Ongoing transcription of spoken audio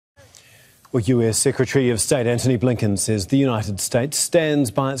Well, US Secretary of State Antony Blinken says the United States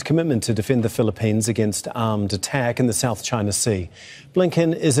stands by its commitment to defend the Philippines against armed attack in the South China Sea.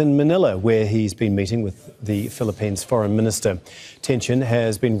 Blinken is in Manila, where he's been meeting with the Philippines Foreign Minister. Tension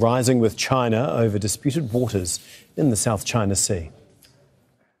has been rising with China over disputed waters in the South China Sea.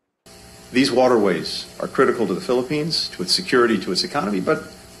 These waterways are critical to the Philippines, to its security, to its economy, but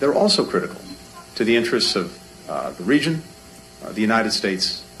they're also critical to the interests of the region, the United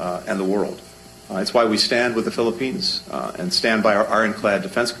States, and the world. It's why we stand with the Philippines and stand by our ironclad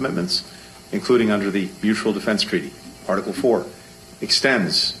defense commitments, including under the Mutual Defense Treaty. Article 4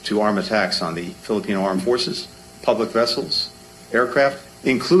 extends to armed attacks on the Filipino armed forces, public vessels, aircraft,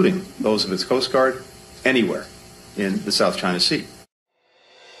 including those of its Coast Guard, anywhere in the South China Sea.